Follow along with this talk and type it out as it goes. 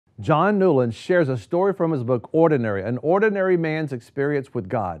John Newlin shares a story from his book, Ordinary, an ordinary man's experience with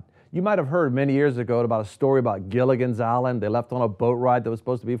God. You might have heard many years ago about a story about Gilligan's Island. They left on a boat ride that was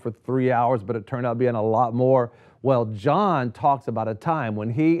supposed to be for 3 hours, but it turned out being a lot more. Well, John talks about a time when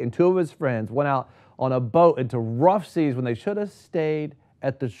he and two of his friends went out on a boat into rough seas when they should have stayed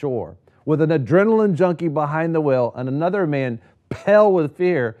at the shore. With an adrenaline junkie behind the wheel and another man pale with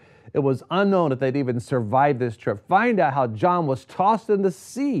fear, it was unknown if they'd even survive this trip. Find out how John was tossed in the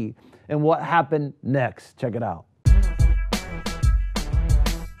sea and what happened next. Check it out.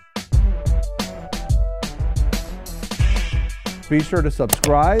 Be sure to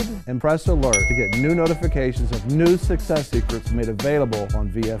subscribe and press alert to get new notifications of new success secrets made available on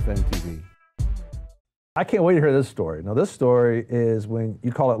VFNtv. I can't wait to hear this story. Now, this story is when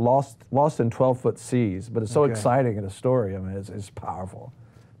you call it lost in 12-foot seas, but it's so exciting in a story. I mean, it's powerful.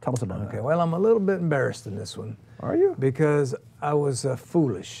 Tell us about it. Okay, well, I'm a little bit embarrassed in this one. Are you? Because I was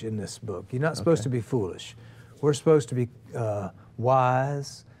foolish in this book. You're not supposed to be foolish. We're supposed to be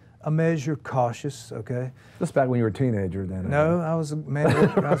wise, a measure cautious, okay? Just back when you were a teenager then? No, I was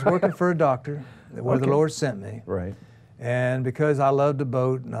working for a doctor where the Lord sent me. Right. And because I loved a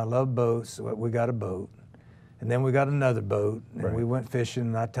boat and I love boats, we got a boat. And then we got another boat, and we went fishing,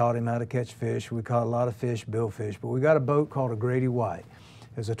 and I taught him how to catch fish. We caught a lot of fish, billfish, but we got a boat called a Grady White.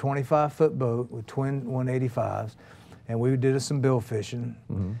 It was a 25-foot boat with twin 185s, and we did some bill fishing.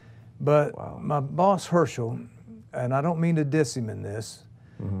 But my boss, Herschel, and I don't mean to diss him in this,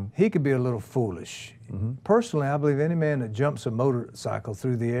 he could be a little foolish. Personally, I believe any man that jumps a motorcycle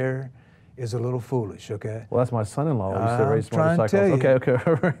through the air is a little foolish, okay? Well, that's my son-in-law. He used to race motorcycles. Tell you. Okay,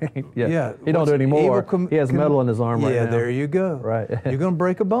 right. He don't do it anymore. He has metal in his arm right now. Yeah, there you go. Right. You're going to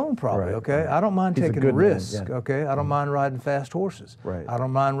break a bone probably, okay? I don't mind taking a risk, okay? I don't mind riding fast horses. Right. I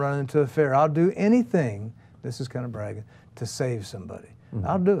don't mind running into a fair. I'll do anything, this is kind of bragging, to save somebody.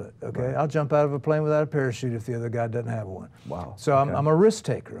 I'll do it, okay? I'll jump out of a plane without a parachute if the other guy doesn't have one. Wow. So I'm a risk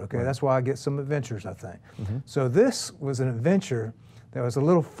taker, okay? That's why I get some adventures, I think. So this was an adventure that was a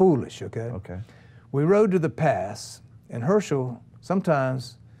little foolish, okay? Okay. We rode to the pass, and Herschel,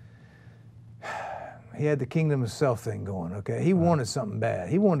 sometimes, he had the kingdom of self thing going, okay? He wanted something bad.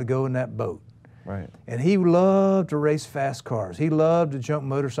 He wanted to go in that boat. Right. And he loved to race fast cars. He loved to jump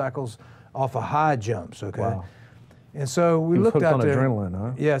motorcycles off of high jumps, okay? Wow. And so we looked out there. Adrenaline,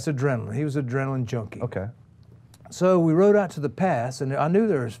 huh? Yeah, it's adrenaline. He was an adrenaline junkie. Okay. So we rode out to the pass, and I knew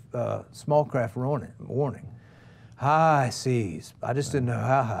there was small craft warning. High seas. I just didn't know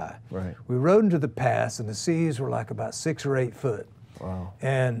how high. Right. We rode into the pass, and the seas were like about 6 or 8 foot. Wow.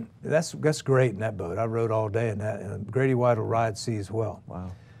 And that's great in that boat. I rode all day in that, and Grady White will ride seas well.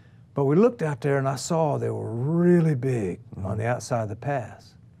 Wow. But we looked out there, and I saw they were really big on the outside of the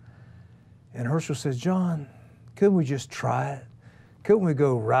pass. And Herschel says, John, couldn't we just try it? Couldn't we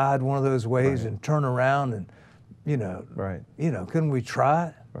go ride one of those waves and turn around and, couldn't we try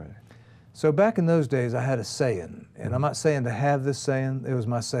it? Right. So back in those days, I had a saying, and I'm not saying to have this saying, it was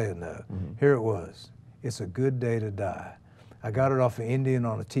my saying though. Here it was, it's a good day to die. I got it off of Indian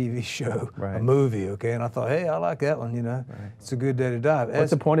on a TV show, a movie, okay, and I thought, hey, I like that one, you know. It's a good day to die.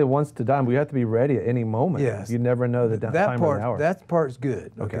 What's the point of once to die? We have to be ready at any moment. Yes. You never know the time of the hour. That part's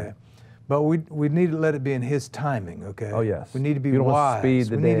good, okay. But we need to let it be in His timing, okay? Oh, yes. We need to be you don't wise. Want to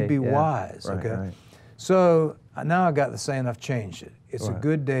speed the we day. need to be wise, okay? Right. So now I got the saying, I've changed it. It's a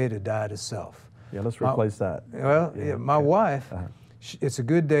good day to die to self. Yeah, let's replace that. Well, my wife, it's a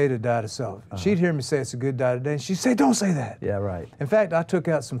good day to die to self. She'd hear me say it's a good day today, and she'd say, don't say that. Yeah, right. In fact, I took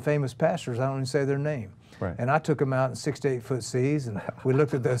out some famous pastors, I don't even say their name. Right. And I took them out in 6 to 8 foot seas, and we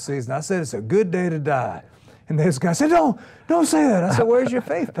looked at those seas, and I said, it's a good day to die. And this guy said, don't say that. I said, where's your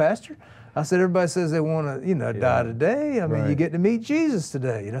faith, Pastor? I said, everybody says they want to, die today. I mean, you get to meet Jesus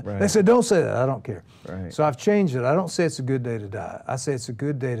today, you know. They said, don't say that. I don't care. So I've changed it. I don't say it's a good day to die. I say it's a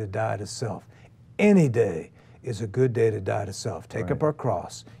good day to die to self. Any day is a good day to die to self. Take up our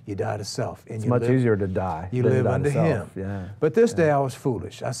cross. You die to self. And it's much easier to die. You live unto Him. Yeah. But this day I was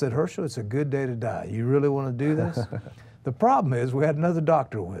foolish. I said, Herschel, it's a good day to die. You really want to do this? The problem is we had another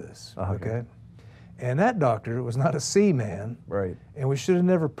doctor with us, okay? And that doctor was not a seaman. Right. And we should have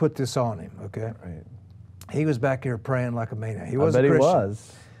never put this on him, okay? Right. He was back here praying like a maniac. He was a Christian. I bet he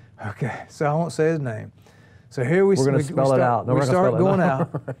was. Okay, so I won't say his name. So here we're going to spell it out. We start going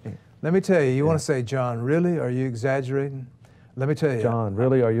out. Let me tell you, you want to say, John, really? Are you exaggerating? let me tell you. John,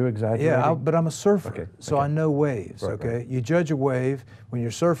 really, are you exaggerating? Yeah, but I'm a surfer, Okay, so okay. I know waves, Right, okay? right. You judge a wave when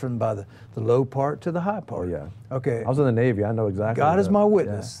you're surfing by the low part to the high part. Oh, yeah. Okay. I was in the Navy. I know exactly. God is that. my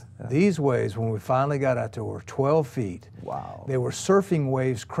witness. Yeah, yeah. These waves, when we finally got out there, were 12 feet. Wow. They were surfing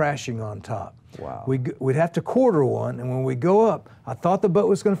waves crashing on top. Wow. We'd have to quarter one, and when we go up, I thought the boat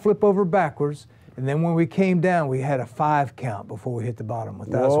was going to flip over backwards, and then when we came down, we had a 5 count before we hit the bottom.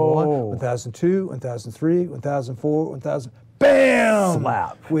 1001, Whoa. 1002, 1003, 1004, 1000. Bam!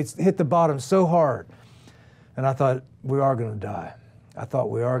 Slap. We hit the bottom so hard, and I thought, we are going to die. I thought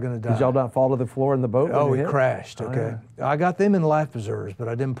we are going to die. Did y'all not fall to the floor in the boat? Oh, when we you hit? crashed, Oh, okay. yeah. I got them in life preservers, but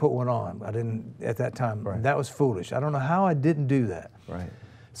I didn't put one on. I didn't at that time. Right. That was foolish. I don't know how I didn't do that. Right.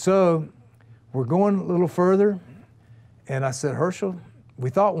 So we're going a little further, and I said, Herschel, we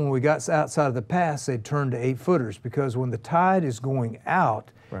thought when we got outside of the pass, they'd turn to 8-footers, because when the tide is going out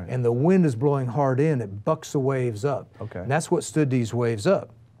Right. and the wind is blowing hard in, it bucks the waves up. Okay. And that's what stood these waves up.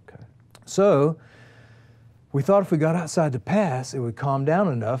 Okay. So we thought if we got outside the pass, it would calm down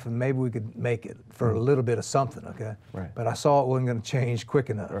enough and maybe we could make it for a little bit of something, okay? Right. But I saw it wasn't going to change quick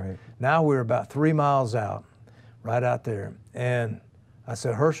enough. Right. Now we're about 3 miles out, right out there. And I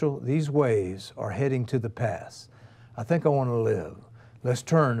said, Herschel, these waves are heading to the pass. I think I want to live. Let's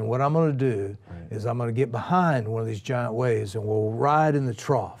turn, and what I'm going to do is I'm going to get behind one of these giant waves and we'll ride in the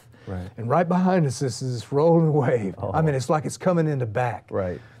trough. Right. And right behind us is this rolling wave. Oh. I mean, it's like it's coming in the back.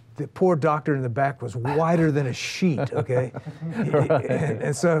 Right. The poor doctor in the back was whiter than a sheet, okay?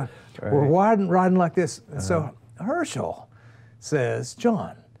 and so we're riding like this. And so Herschel says,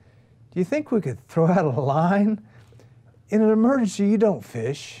 John, do you think we could throw out a line? In an emergency, you don't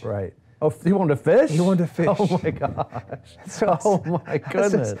fish. Right. Oh, you wanted to fish? He wanted to fish. Oh my gosh. So Oh my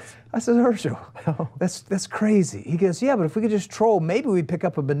goodness. I said, Herschel, that's crazy. He goes, yeah, but if we could just troll, maybe we'd pick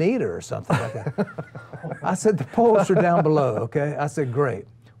up a bonita or something like that. I said, the poles are down below, okay? I said, great.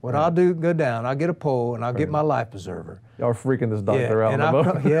 What I'll do, go down, I'll get a pole and I'll get my life preserver. Y'all are freaking this doctor out on and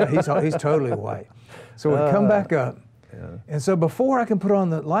the boat. yeah, he's totally white. So we come back up. Yeah. And so before I can put on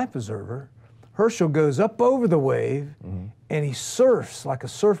the life preserver, Herschel goes up over the wave and he surfs like a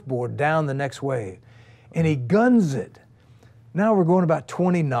surfboard down the next wave. And he guns it. Now we're going about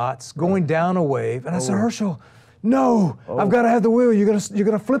 20 knots, going down a wave. And I said, Herschel, no, I've got to have the wheel. You're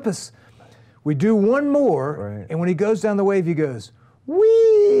gonna flip us. We do one more, and when he goes down the wave, he goes,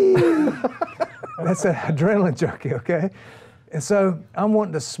 whee! That's an adrenaline junkie, okay? And so I'm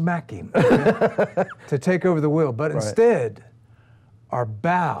wanting to smack him to take over the wheel. But instead, our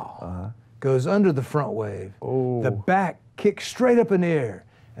bow goes under the front wave. Oh. The back kicks straight up in the air,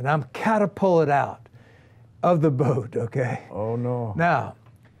 and I'm catapulted out of the boat, okay? Oh no. Now,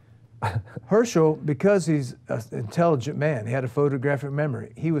 Herschel, because he's an intelligent man, he had a photographic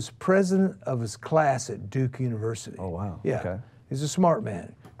memory. He was president of his class at Duke University. Oh wow. Yeah, Okay. he's a smart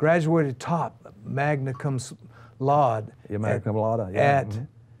man. Graduated top magna cum laude Yeah, magna cum laude. Yeah.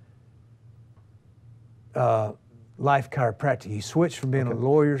 at Life Chiropractic. He switched from being a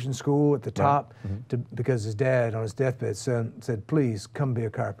lawyer in school at the top to because his dad on his deathbed said, please come be a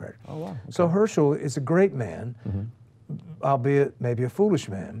chiropractor. Oh wow. Okay. So Herschel is a great man, albeit maybe a foolish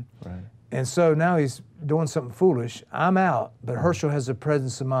man. Right. And so now he's doing something foolish. I'm out, but Herschel has the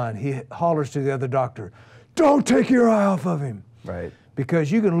presence of mind. He hollers to the other doctor, don't take your eye off of him. Right.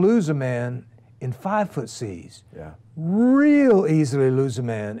 Because you can lose a man in 5-foot seas. Yeah. Real easily lose a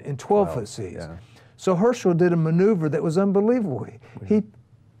man in 12-foot seas. Yeah. So Herschel did a maneuver that was unbelievable. He,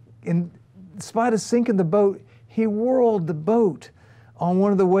 in spite of sinking the boat, he whirled the boat on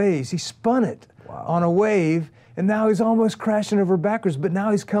one of the waves. He spun it on a wave, and now he's almost crashing over backwards, but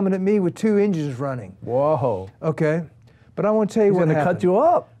now he's coming at me with 2 engines running. Whoa. Okay? But I want to tell you He's what gonna happened. cut you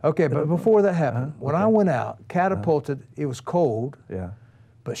up. Okay, but before that happened, when I went out, catapulted, it was cold, Yeah.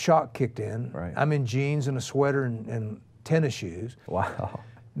 but shock kicked in. Right. I'm in jeans and a sweater and tennis shoes. Wow.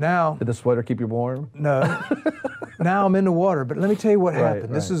 Now, Did the sweater keep you warm? no, now I'm in the water, but let me tell you what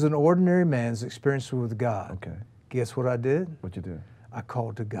happened. This right. is an ordinary man's experience with God. Okay. Guess what I did? What'd you do? I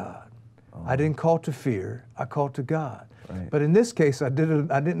called to God. I didn't call to fear, I called to God. Right. But in this case, I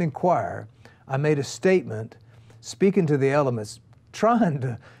didn't inquire. I made a statement, speaking to the elements, trying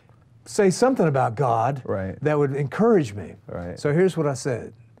to say something about God that would encourage me. Right. So here's what I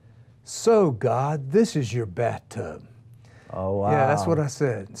said. So God, this is your bathtub. Oh wow. Yeah, that's what I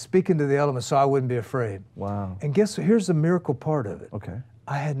said. Speaking to the elements so I wouldn't be afraid. Wow. And guess what? Here's the miracle part of it. Okay.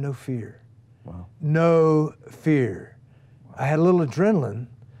 I had no fear. Wow. No fear. I had a little adrenaline,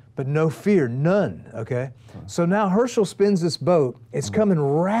 but no fear, none, okay? So now Herschel spins this boat. It's coming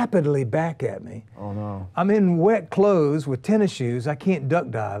rapidly back at me. Oh, no. I'm in wet clothes with tennis shoes. I can't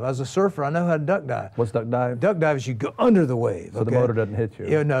duck dive. I was a surfer. I know how to duck dive. What's duck dive? Duck dive is you go under the wave. So the motor doesn't hit you?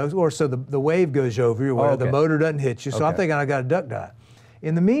 Yeah, no, or so the wave goes over you where the motor doesn't hit you. So I'm thinking I got to duck dive.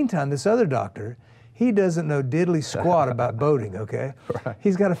 In the meantime, this other doctor, he doesn't know diddly squat about boating, okay? Right.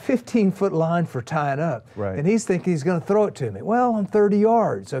 He's got a 15-foot line for tying up, right. and he's thinking he's going to throw it to me. Well, I'm 30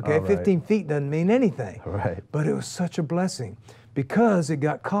 yards, okay? Right. 15 feet doesn't mean anything. Right. But it was such a blessing because it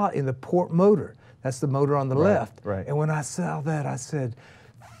got caught in the port motor. That's the motor on the left. Right. And when I saw that, I said,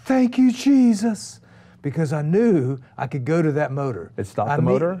 thank you, Jesus, because I knew I could go to that motor. It stopped the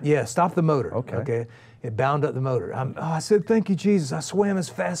motor? Yeah, stopped the motor. Okay. It bound up the motor. I said, thank you, Jesus. I swam as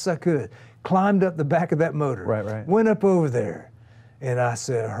fast as I could, climbed up the back of that motor, right. Went up over there, and I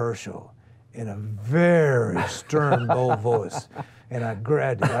said, Herschel, in a very stern, bold voice, and I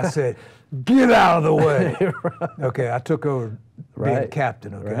grabbed it. I said, get out of the way. Okay, I took over being the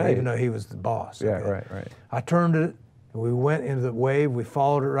captain, okay, even though he was the boss. Yeah, okay? right. I turned it, and we went into the wave. We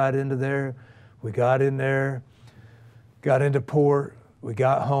followed it right into there. We got in there, got into port. We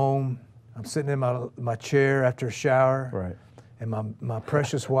got home. I'm sitting in my chair after a shower. Right. And my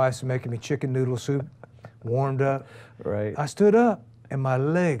precious wife's making me chicken noodle soup, warmed up. Right. I stood up, and my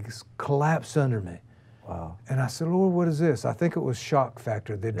legs collapsed under me. Wow. And I said, Lord, what is this? I think it was shock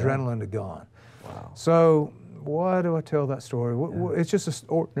factor. The adrenaline had gone. Wow. So why do I tell that story? It's just an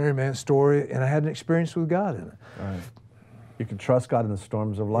ordinary man's story, and I had an experience with God in it. Right. You can trust God in the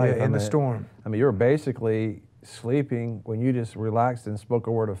storms of life. Yeah, in the storm. I mean, you were basically sleeping when you just relaxed and spoke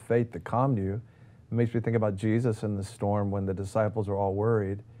a word of faith that calmed you. It makes me think about Jesus in the storm when the disciples are all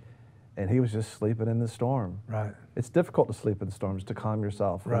worried, and he was just sleeping in the storm. Right. It's difficult to sleep in storms, to calm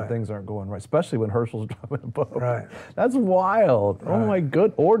yourself when Right. things aren't going right, especially when Herschel's driving a boat. Right. That's wild. Right. Oh my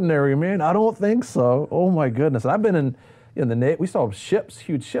good, ordinary man. I don't think so. Oh my goodness. And I've been in the Navy. We saw ships,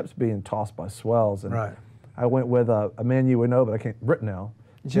 huge ships being tossed by swells. And Right. I went with a man you would know, but I can't, Britnell.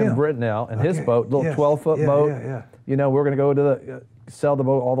 Jim Britnell and his boat, little 12-foot boat. Yeah. You know, we're going to go to the, sell the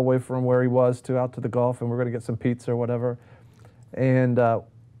boat all the way from where he was to out to the Gulf, and we're going to get some pizza or whatever. And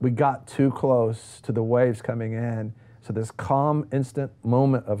we got too close to the waves coming in. So this calm, instant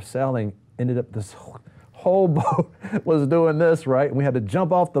moment of sailing ended up, this whole boat was doing this, right? And we had to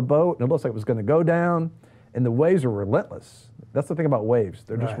jump off the boat, and it looks like it was going to go down, and the waves are relentless. That's the thing about waves.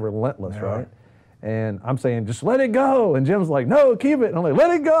 They're just relentless, right? And I'm saying, just let it go. And Jim's like, no, keep it. And I'm like, let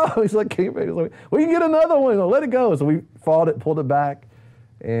it go. He's like, keep it. He's like, we can get another one. Like, let it go. So we fought it, pulled it back,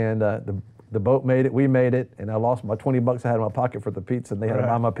 and the boat made it, we made it, and I lost my 20 bucks I had in my pocket for the pizza, and they had to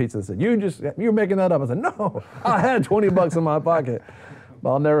buy my pizza. They said, you're making that up. I said, no, I had 20 bucks in my pocket.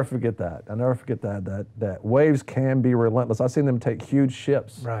 But I'll never forget that. I'll never forget that waves can be relentless. I've seen them take huge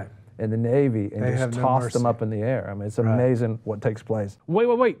ships in the Navy and just toss them up in the air. I mean, it's amazing what takes place.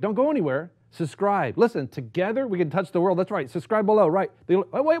 Wait, don't go anywhere. Subscribe. Listen, together we can touch the world. That's right. Subscribe below, right?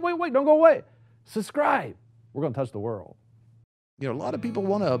 Wait, don't go away. Subscribe. We're going to touch the world. You know, a lot of people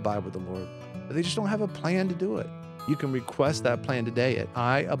want to abide with the Lord, but they just don't have a plan to do it. You can request that plan today at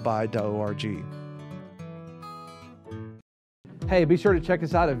iabide.org. Hey, be sure to check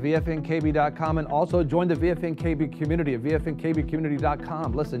us out at VFNkb.com and also join the VFNkb community at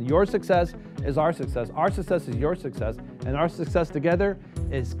VFNkbcommunity.com. Listen, your success is our success is your success, and our success together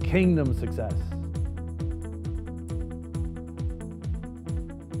is kingdom success.